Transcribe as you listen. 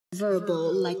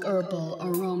Verbal like herbal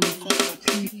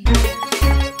aromatherapy.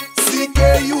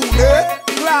 CK unit,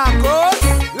 Clarkos,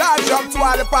 large jump to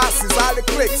all the passes, all the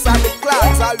clicks, all the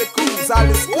clans, all the crews, all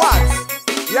the squads.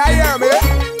 Yeah, hear me?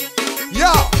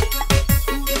 Yo!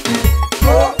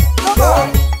 Go, come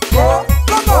on, go,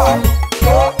 come on,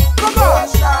 go, come on,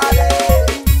 shawty.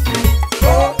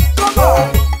 Go, come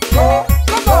on, go,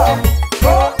 come on,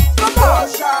 go, come on,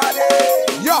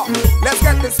 shawty. Yo, let's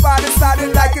get this party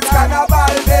started like it's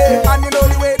carnival day. And you know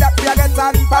the way that we are getting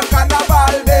on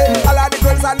carnival day. All of the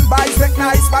girls and boys make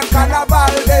nice for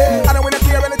carnival day. And when you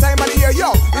hear any time of the year,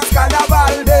 yo, it's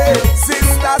carnival day.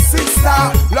 Sister, sister,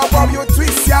 love how you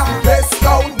twist ya. Best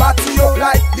down, batty up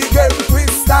like the game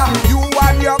twister. You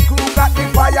and your crew got the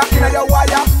fire in your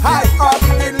wire. High up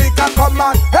the liquor, come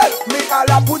on, help me all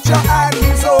up, put your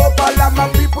hands up. All of my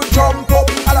people jump up.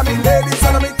 All of me ladies,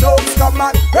 all of me dogs, come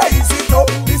on, raise it up.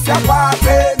 This your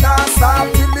party, now stop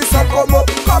till the sun come up.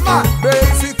 Come on,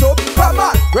 raise it up, come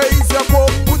on, raise your cup,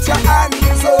 put your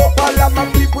hands up. All of my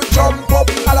people jump up.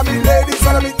 All of me ladies,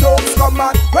 all of me dogs, come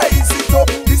on, raise it up.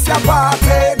 This your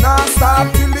party, now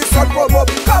stop till the sun come up.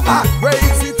 Come on,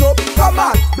 raise it up, come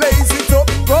on, blaze it up.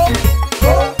 Go,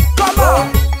 go, come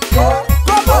on, go,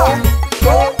 come on,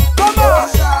 go, come on,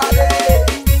 shawty.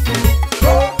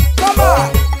 Go, come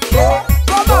on, go,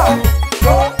 come on,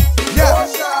 go, yeah,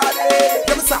 shawty.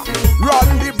 Give me some. Run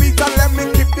the beat and let me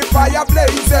keep the fire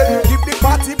blazing. Give the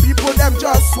party people them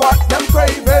just what them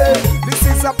craving. This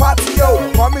is a party, yo,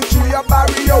 coming through your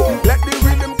barrio. Let the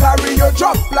rhythm carry you,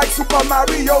 jump like Super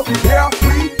Mario. Here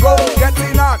we go,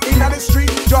 getting on in the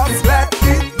street, just let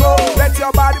it go. Let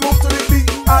your body move to the beat,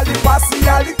 all the passy,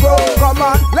 all the go. Come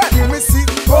on, let me see,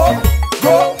 go,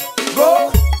 go,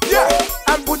 go, yeah.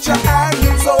 And put your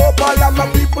hands up, all of my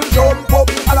people jump up.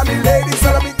 All of me ladies,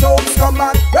 all of me dogs, come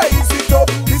on, raise it up.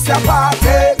 This your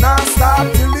party, now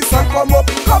stop till the sun come up.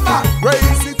 Come on,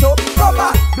 raise it up, come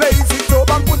on, blaze it up.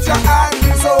 And put your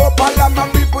hands up, all of my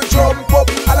people jump up.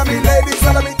 All of me ladies,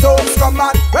 all of me dogs, come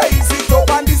on, raise it up.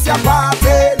 And this your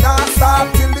party, now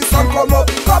stop till the sun come up.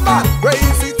 Come on,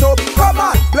 raise it up, come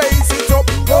on, blaze it up.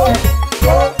 Go,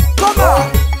 go, come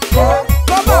on, go,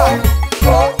 come on,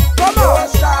 go, come on,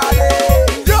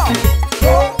 shawty. Yo,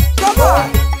 go, come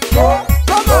on, go,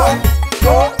 come on,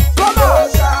 go, come on,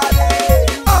 shawty.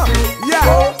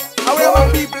 Yeah, I wear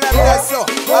my people like that, so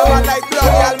I man like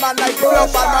blood, y'all man like blood,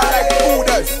 and man like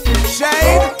poodles.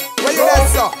 Shade, where you there,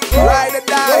 so ride or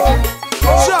die.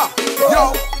 Sure,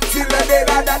 yo, till the day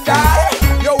that I die.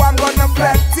 Yo, I'm gonna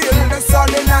flex till the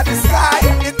sun in the sky.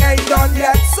 It ain't done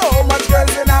yet, so much girls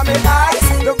in my eyes.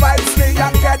 The vibes me I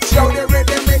catch, yo, the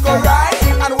rhythm me go right.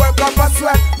 And work up a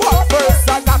sweat, but first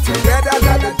I got together,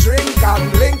 let the drink and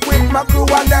link with my crew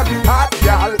and them. Hot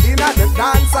y'all in at the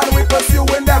dance and we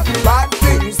pursuing them. Bad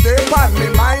things they on me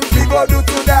mind, we go do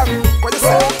to them. What you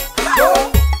say?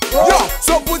 Yo,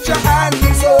 so put your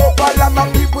hands up, all of my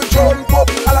people jump up.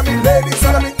 All of me ladies,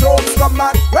 all of me dogs, come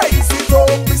on, raise it up.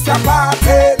 This your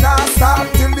party, now stop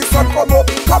till the sun come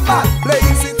up. Come on,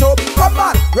 blaze it up, come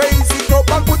on, raise it up.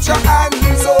 And put your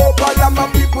hands up, all of my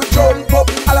people jump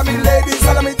up. All of me ladies,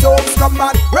 all of me dogs, come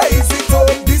on, raise it up.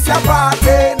 This your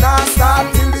party, now stop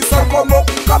till the sun come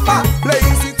up. Come on,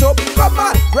 blaze it up, come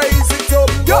on, raise it up.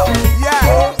 Yo,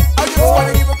 yeah, I just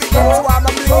wanna give a big up to all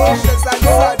my musicians and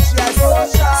such, yes.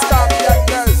 Stop your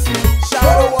girls,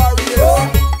 shadow warriors,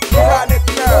 chronic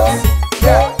girls,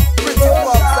 yeah, pretty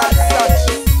folks and such,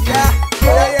 yeah.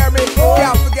 You hear me?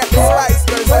 Can't forget the Spice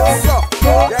Girls and so.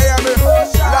 You hear me?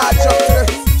 Large up to the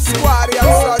squaddy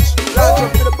and such, large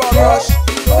up to the bum rush.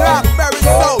 Blackberry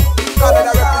South,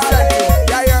 Canada representing.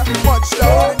 You hear? Much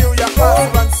love to the New York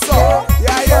Massive and so.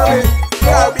 You hear me?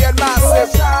 Caribbean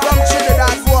Massive, from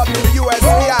Trinidad go up to the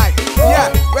USVI. Yeah,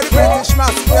 where the British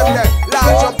Massive them there.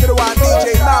 Large up to the one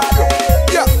DJ Matthew.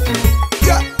 Yeah,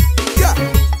 yeah, yeah,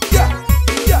 yeah,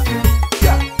 yeah,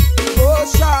 yeah. Oh,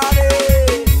 shawty.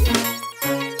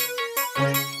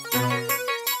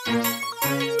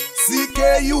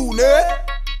 CK unit.